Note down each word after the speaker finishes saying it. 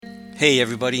Hey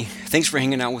everybody, thanks for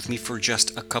hanging out with me for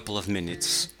just a couple of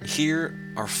minutes.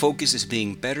 Here, our focus is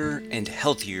being better and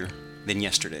healthier than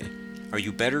yesterday. Are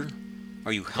you better?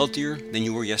 Are you healthier than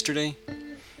you were yesterday?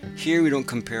 Here, we don't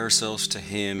compare ourselves to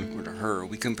him or to her,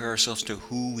 we compare ourselves to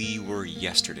who we were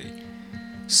yesterday.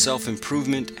 Self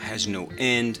improvement has no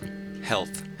end,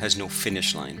 health has no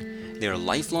finish line. They are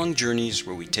lifelong journeys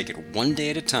where we take it one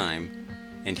day at a time,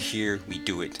 and here we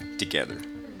do it together.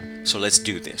 So let's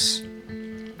do this.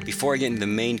 Before I get into the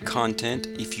main content,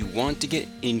 if you want to get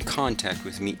in contact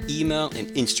with me, email and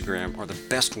Instagram are the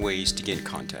best ways to get in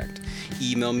contact.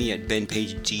 Email me at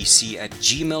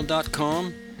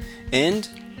benpagedc@gmail.com and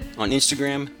on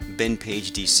Instagram,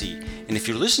 benpagedc. And if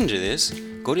you're listening to this,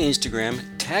 go to Instagram,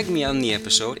 tag me on the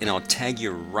episode, and I'll tag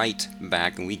you right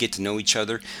back, and we get to know each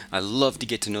other. I love to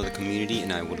get to know the community,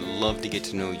 and I would love to get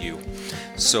to know you.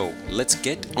 So let's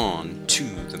get on to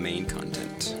the main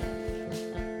content.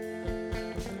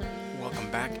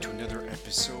 Welcome back to another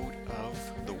episode of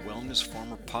the Wellness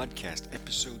Farmer Podcast,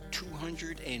 episode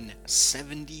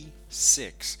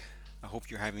 276. I hope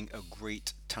you're having a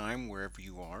great time wherever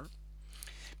you are,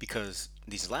 because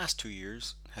these last 2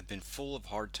 years have been full of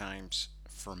hard times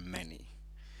for many,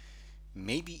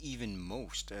 maybe even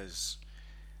most, as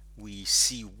we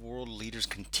see world leaders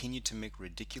continue to make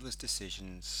ridiculous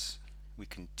decisions. We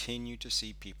continue to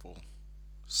see people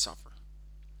suffer.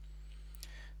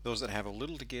 Those that have a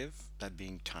little to give, that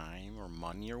being time or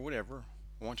money or whatever,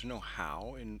 want to know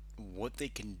how and what they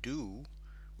can do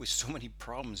with so many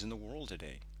problems in the world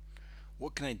today.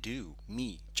 What can I do?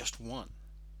 Me, just one.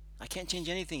 I can't change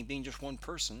anything being just one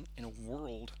person in a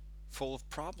world full of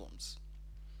problems.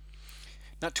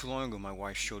 Not too long ago, my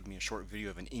wife showed me a short video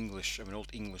of an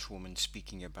old English woman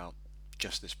speaking about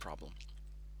just this problem.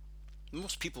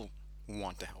 Most people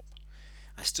want to help.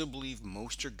 I still believe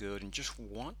most are good and just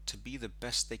want to be the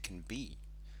best they can be.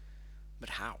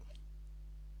 But how?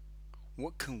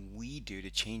 What can we do to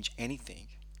change anything?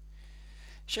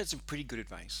 She had some pretty good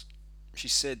advice. She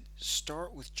said,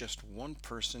 start with just one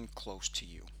person close to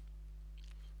you.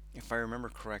 If I remember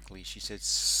correctly, she said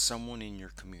someone in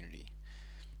your community.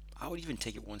 I would even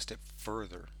take it one step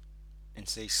further and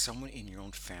say someone in your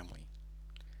own family.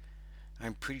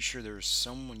 I'm pretty sure there is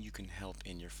someone you can help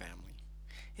in your family.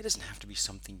 It doesn't have to be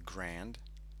something grand.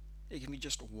 It can be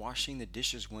just washing the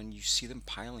dishes when you see them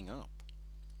piling up.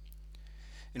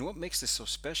 And what makes this so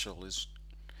special is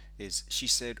she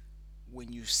said,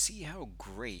 when you see how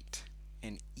great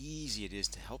and easy it is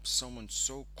to help someone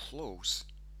so close,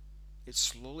 it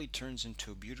slowly turns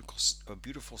into a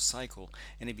beautiful cycle,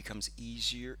 and it becomes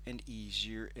easier and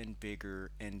easier and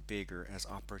bigger as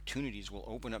opportunities will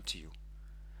open up to you.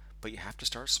 But you have to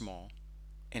start small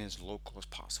and as local as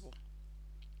possible.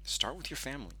 Start with your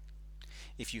family.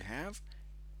 If you have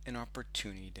an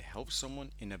opportunity to help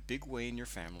someone in a big way in your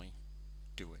family,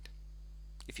 do it.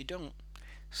 If you don't,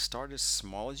 start as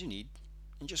small as you need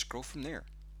and just grow from there.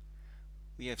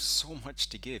 We have so much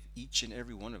to give, each and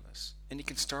every one of us, and it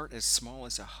can start as small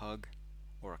as a hug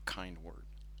or a kind word.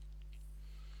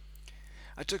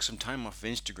 I took some time off of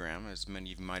Instagram, as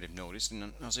many of you might have noticed,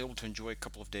 and I was able to enjoy a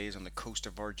couple of days on the coast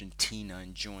of Argentina,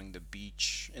 enjoying the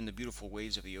beach and the beautiful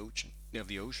waves of the ocean.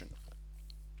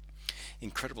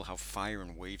 Incredible how fire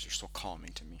and waves are so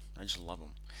calming to me. I just love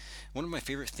them. One of my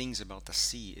favorite things about the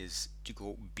sea is to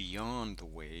go beyond the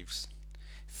waves,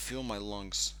 fill my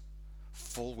lungs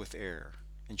full with air,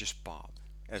 and just bob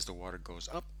as the water goes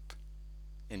up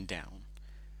and down.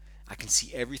 I can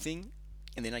see everything,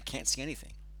 and then I can't see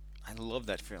anything. I love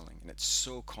that feeling, and it's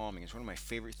so calming. It's one of my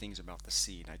favorite things about the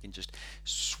sea, and I can just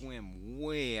swim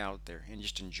way out there and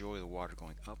just enjoy the water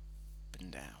going up and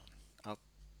down, up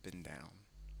and down.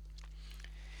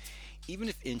 Even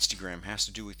if Instagram has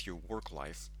to do with your work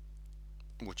life,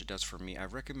 which it does for me, I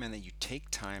recommend that you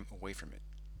take time away from it.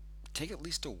 Take at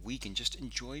least a week and just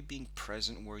enjoy being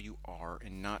present where you are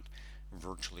and not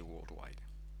virtually worldwide.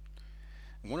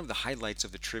 One of the highlights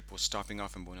of the trip was stopping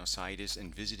off in Buenos Aires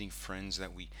and visiting friends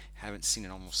that we haven't seen in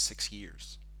almost 6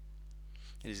 years.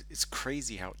 It's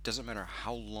crazy how it doesn't matter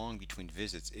how long between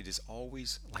visits, it is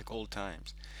always like old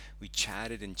times. We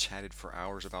chatted and chatted for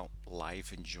hours about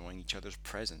life, enjoying each other's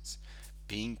presence,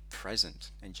 being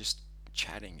present, and just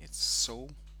chatting. It's so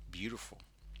beautiful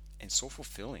and so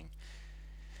fulfilling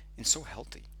and so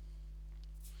healthy.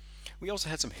 We also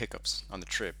had some hiccups on the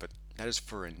trip, but that is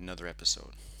for another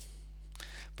episode.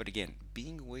 But again,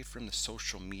 being away from the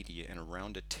social media and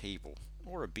around a table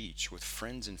or a beach with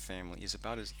friends and family is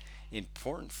about as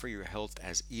important for your health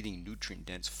as eating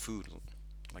nutrient-dense food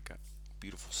like a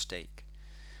beautiful steak.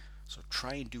 So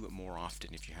try and do it more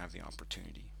often if you have the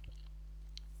opportunity.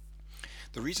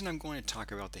 The reason I'm going to talk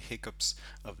about the hiccups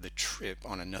of the trip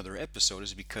on another episode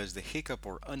is because the hiccup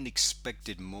or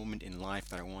unexpected moment in life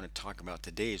that I want to talk about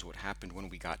today is what happened when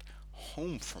we got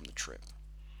home from the trip.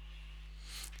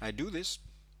 I do this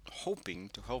hoping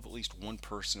to help at least one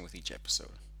person with each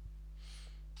episode.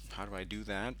 How do I do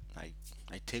that? I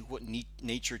take what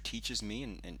nature teaches me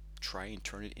and try and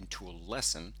turn it into a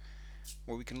lesson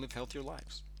where we can live healthier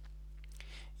lives.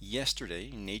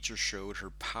 Yesterday, nature showed her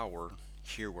power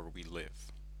here where we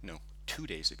live. No, 2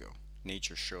 days ago,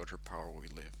 nature showed her power where we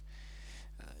live.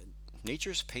 Nature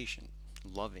is patient,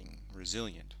 loving,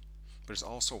 resilient, but is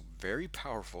also very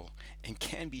powerful and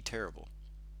can be terrible.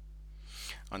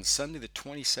 On Sunday, the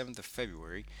 27th of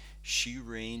February, she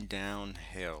rained down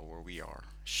hail where we are.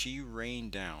 She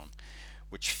rained down,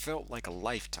 which felt like a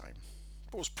lifetime,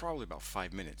 but was probably about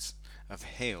 5 minutes, of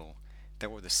hail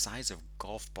that were the size of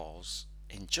golf balls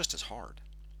and just as hard.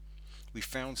 We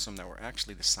found some that were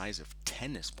actually the size of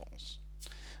tennis balls.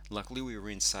 Luckily, we were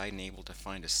inside and able to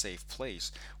find a safe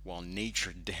place while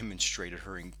nature demonstrated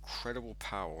her incredible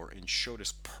power and showed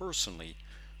us personally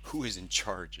who is in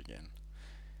charge again.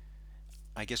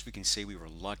 I guess we can say we were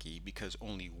lucky because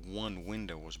only one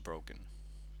window was broken.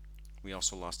 We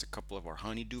also lost a couple of our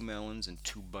honeydew melons and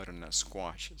two butternut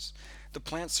squashes. The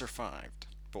plants survived,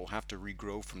 but will have to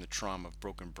regrow from the trauma of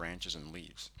broken branches and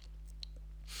leaves.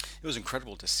 It was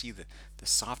incredible to see the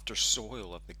softer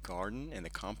soil of the garden and the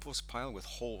compost pile with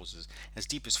holes as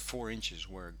deep as 4 inches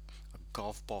where a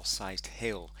golf ball sized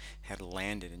hail had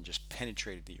landed and just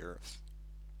penetrated the earth.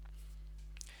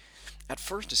 At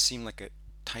first, it seemed like a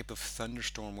type of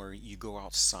thunderstorm where you go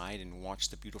outside and watch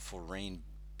the beautiful rain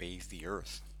bathe the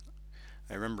earth.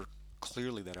 I remember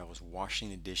clearly that I was washing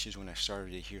the dishes when I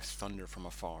started to hear thunder from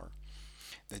afar.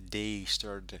 The day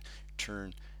started to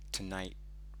turn to night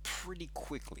pretty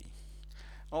quickly.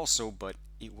 Also, but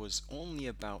it was only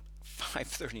about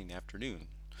 5:30 in the afternoon,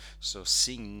 so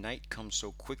seeing night come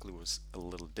so quickly was a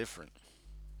little different.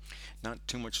 Not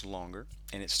too much longer,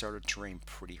 and it started to rain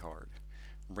pretty hard.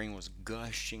 Rain was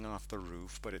gushing off the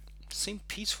roof, but it seemed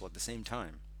peaceful at the same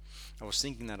time. I was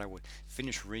thinking that I would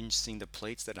finish rinsing the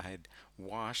plates that I had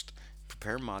washed,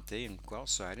 prepare mate, and go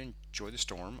outside and enjoy the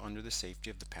storm under the safety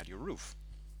of the patio roof.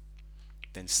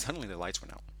 Then suddenly the lights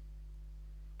went out,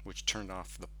 which turned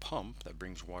off the pump that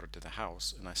brings water to the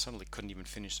house, and I suddenly couldn't even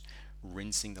finish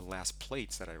rinsing the last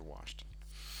plates that I had washed.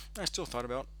 I still thought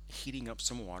about heating up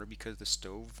some water because the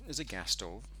stove is a gas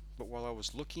stove, but while I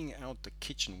was looking out the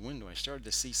kitchen window, I started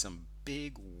to see some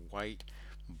big white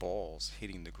balls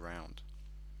hitting the ground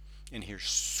and hear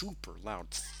super loud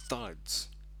thuds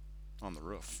on the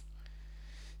roof.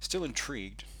 Still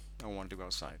intrigued, I wanted to go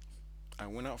outside. I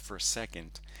went out for a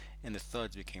second, and the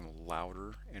thuds became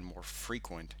louder and more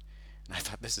frequent, and I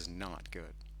thought this is not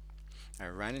good. I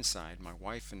ran inside, my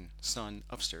wife and son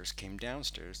upstairs came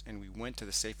downstairs, and we went to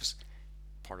the safest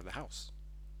part of the house,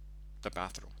 the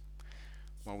bathroom,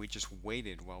 while we just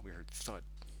waited while we heard thud,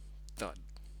 thud,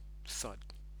 thud,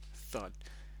 thud,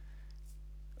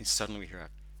 and suddenly we hear a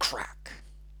crack.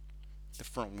 The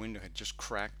front window had just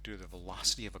cracked due to the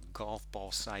velocity of a golf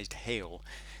ball sized hail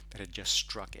that had just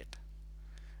struck it.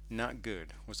 Not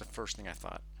good was the first thing I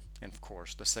thought. And of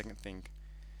course, the second thing,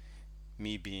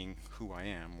 me being who I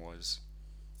am, was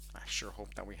I sure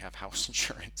hope that we have house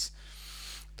insurance.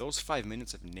 Those 5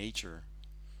 minutes of nature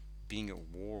being at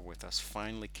war with us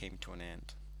finally came to an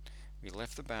end. We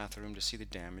left the bathroom to see the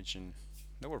damage, and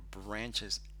there were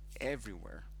branches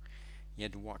everywhere. You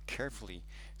had to walk carefully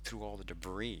through all the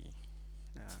debris.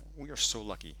 We are so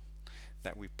lucky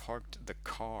that we parked the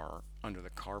car under the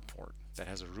carport that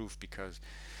has a roof because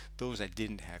those that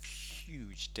didn't have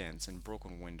huge dents and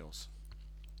broken windows.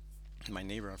 My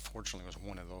neighbor, unfortunately, was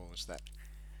one of those that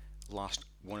lost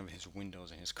one of his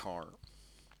windows in his car.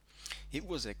 It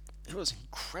was a it was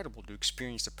incredible to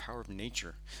experience the power of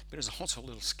nature, but it was also a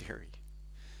little scary.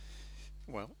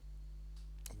 Well,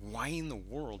 why in the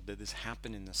world did this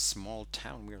happen in the small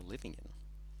town we are living in?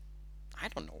 I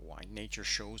don't know why nature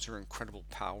shows her incredible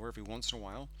power every once in a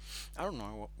while. I don't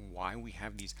know why we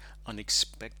have these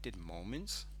unexpected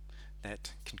moments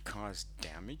that can cause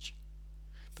damage,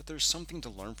 but there's something to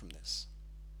learn from this.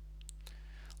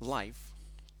 Life,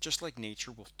 just like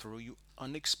nature, will throw you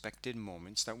unexpected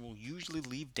moments that will usually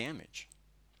leave damage.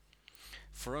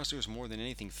 For us, it was more than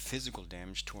anything physical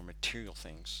damage to our material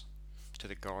things, to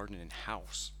the garden and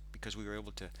house, because we were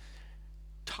able to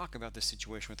talk about the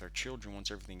situation with our children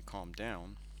once everything calmed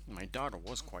down. My daughter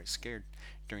was quite scared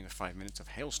during the 5 minutes of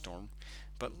hailstorm,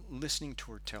 but listening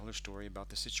to her tell her story about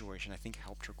the situation I think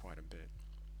helped her quite a bit.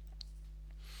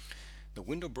 The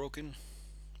window broken,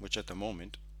 which at the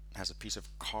moment has a piece of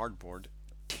cardboard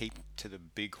taped to the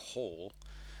big hole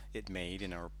it made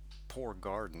in our poor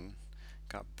garden,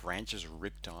 got branches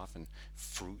ripped off and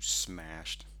fruit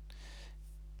smashed.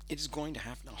 It is going to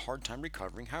have a hard time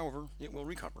recovering, however, it will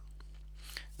recover.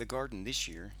 The garden this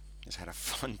year has had a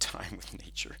fun time with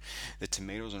nature. The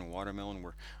tomatoes and watermelon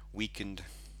were weakened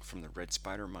from the red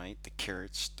spider mite, the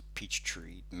carrots, the peach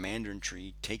tree, mandarin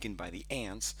tree taken by the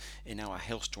ants, and now a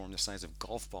hailstorm the size of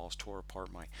golf balls tore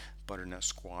apart my butternut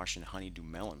squash and honeydew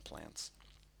melon plants.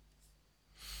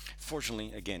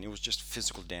 Fortunately, again, it was just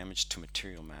physical damage to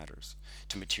material matters,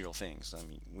 to material things. I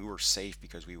mean, we were safe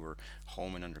because we were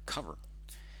home and under cover.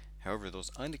 However, those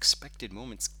unexpected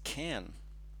moments can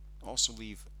also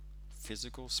leave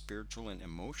physical, spiritual, and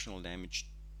emotional damage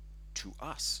to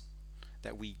us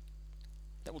that we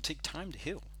that will take time to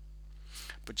heal.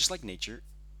 But just like nature,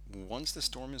 once the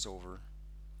storm is over,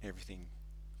 everything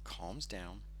calms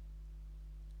down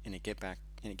and it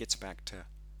gets back to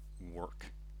work,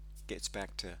 gets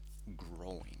back to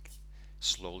growing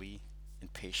slowly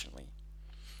and patiently.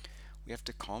 We have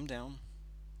to calm down,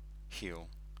 heal,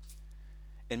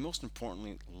 and most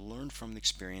importantly, learn from the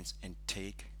experience and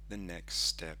take the next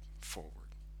step forward.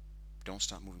 Don't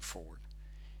stop moving forward.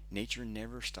 Nature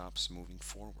never stops moving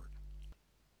forward.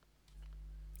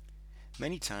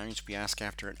 Many times we ask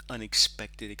after an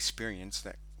unexpected experience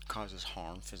that causes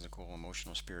harm, physical,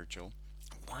 emotional, spiritual,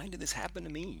 why did this happen to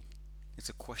me? It's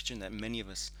a question that many of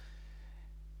us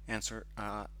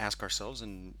ask ourselves,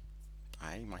 and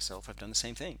I myself have done the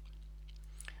same thing.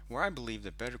 Where I believe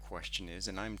the better question is,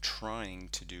 and I'm trying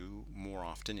to do more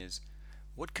often, is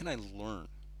what can I learn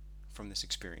from this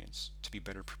experience to be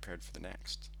better prepared for the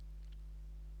next?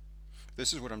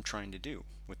 This is what I'm trying to do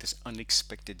with this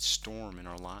unexpected storm in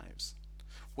our lives.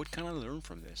 What can I learn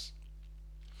from this?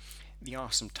 The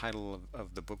awesome title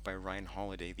of the book by Ryan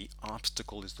Holiday, The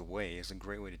Obstacle is the Way, is a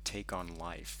great way to take on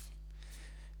life.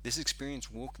 This experience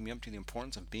woke me up to the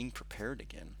importance of being prepared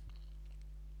again.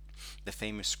 The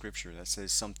famous scripture that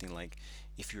says something like,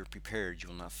 if you are prepared, you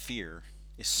will not fear,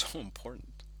 is so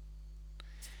important.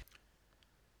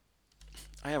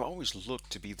 I have always looked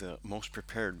to be the most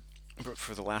prepared, but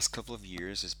for the last couple of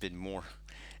years, it's been more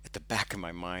at the back of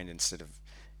my mind instead of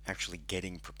actually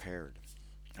getting prepared.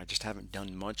 I just haven't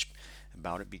done much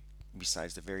about it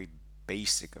besides the very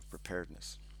basic of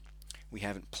preparedness. We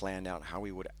haven't planned out how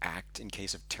we would act in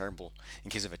case of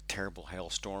a terrible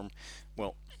hailstorm.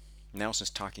 Well, now since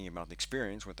talking about the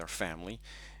experience with our family,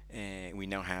 we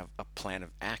now have a plan of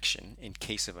action in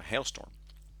case of a hailstorm.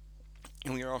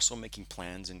 And we are also making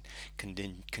plans and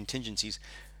contingencies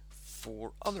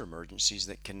for other emergencies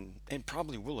that can and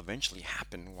probably will eventually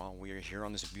happen while we are here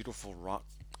on this beautiful rock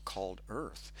called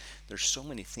Earth. There's so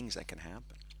many things that can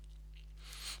happen.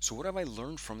 So, what have I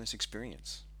learned from this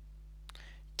experience?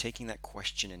 Taking that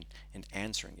question and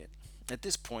answering it. At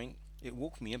this point, it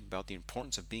woke me up about the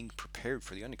importance of being prepared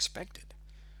for the unexpected.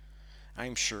 I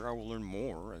am sure I will learn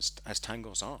more as time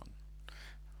goes on.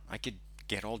 I could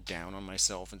get all down on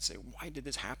myself and say, why did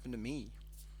this happen to me?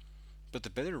 But the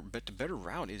better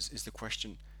route is the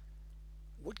question,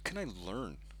 what can I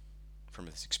learn from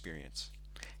this experience?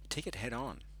 Take it head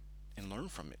on and learn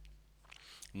from it.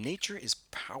 Nature is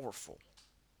powerful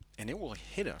and it will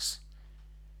hit us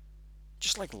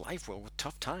just like life will with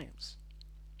tough times.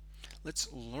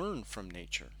 Let's learn from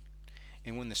nature.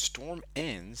 And when the storm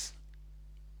ends,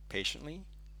 patiently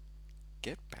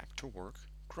get back to work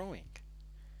growing.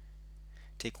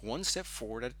 Take one step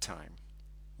forward at a time.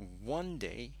 One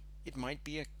day it might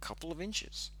be a couple of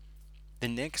inches. The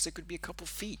next it could be a couple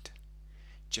feet.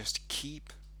 Just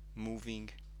keep moving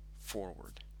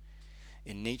forward.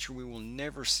 In nature, we will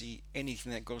never see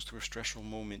anything that goes through a stressful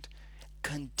moment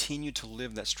continue to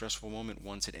live that stressful moment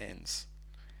once it ends.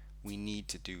 We need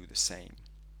to do the same.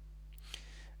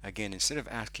 Again, instead of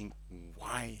asking,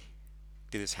 why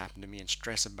did this happen to me, and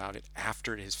stress about it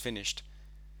after it is finished,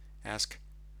 ask,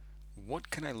 what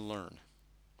can I learn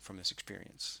from this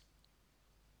experience?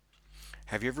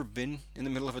 Have you ever been in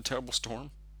the middle of a terrible storm?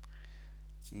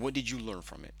 What did you learn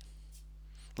from it?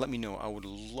 Let me know. I would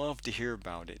love to hear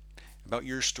about it, about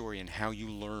your story and how you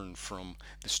learned from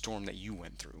the storm that you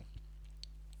went through.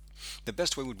 The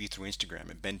best way would be through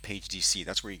Instagram at BenPageDC.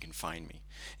 That's where you can find me.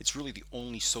 It's really the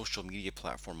only social media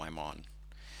platform I'm on.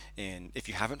 And if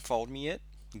you haven't followed me yet,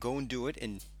 go and do it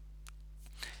and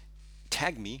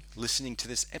tag me listening to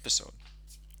this episode.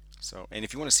 So, and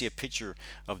if you want to see a picture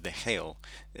of the hail,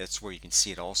 that's where you can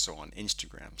see it also on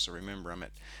Instagram. So remember, I'm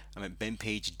at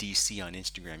BenPageDC on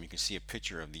Instagram. You can see a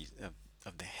picture of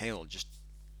of the hail, just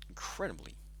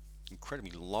incredibly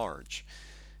large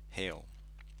hail.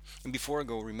 And before I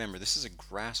go, remember, this is a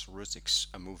grassroots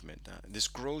movement. This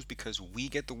grows because we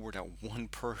get the word out one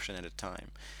person at a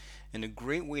time. And a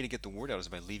great way to get the word out is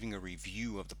by leaving a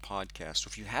review of the podcast. So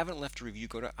if you haven't left a review,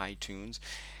 go to iTunes,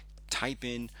 type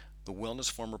in the Wellness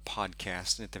Farmer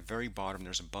podcast, and at the very bottom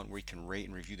there's a button where you can rate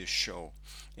and review the show.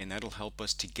 And that'll help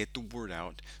us to get the word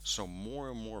out so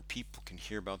more and more people can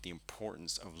hear about the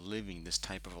importance of living this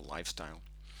type of a lifestyle.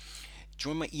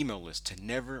 Join my email list to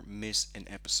never miss an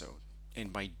episode.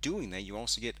 And by doing that, you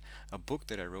also get a book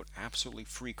that I wrote absolutely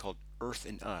free called Earth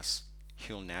and Us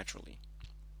Heal Naturally.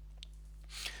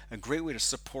 A great way to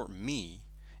support me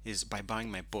is by buying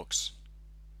my books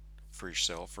for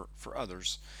yourself or for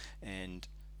others and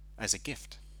as a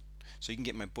gift. So you can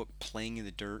get my book Playing in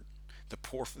the Dirt, the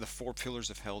four pillars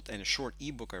of health, and a short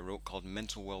ebook I wrote called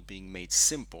Mental Well-Being Made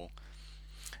Simple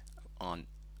on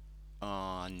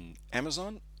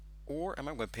Amazon or at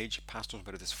my webpage, Pastors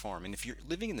Better This Farm. And if you're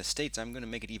living in the States, I'm going to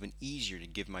make it even easier to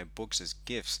give my books as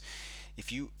gifts.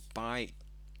 If you buy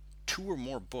two or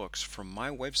more books from my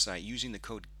website using the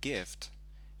code GIFT,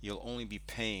 you'll only be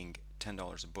paying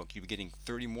 $10 a book. You'll be getting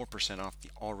 30% more off the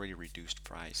already reduced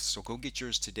price. So go get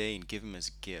yours today and give them as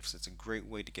gifts. It's a great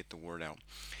way to get the word out.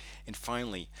 And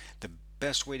finally, the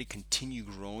best way to continue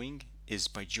growing is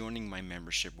by joining my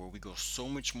membership, where we go so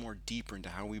much more deeper into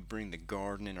how we bring the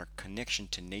garden and our connection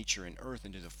to nature and earth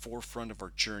into the forefront of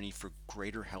our journey for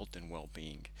greater health and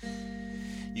well-being.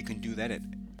 You can do that at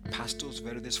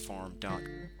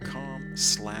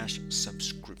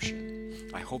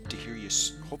pastosverdethisfarm.com/subscription. I hope to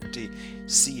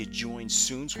see you join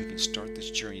soon so we can start this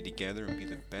journey together and be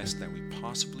the best that we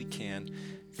possibly can,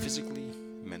 physically,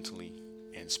 mentally,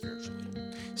 and spiritually.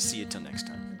 See you till next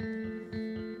time.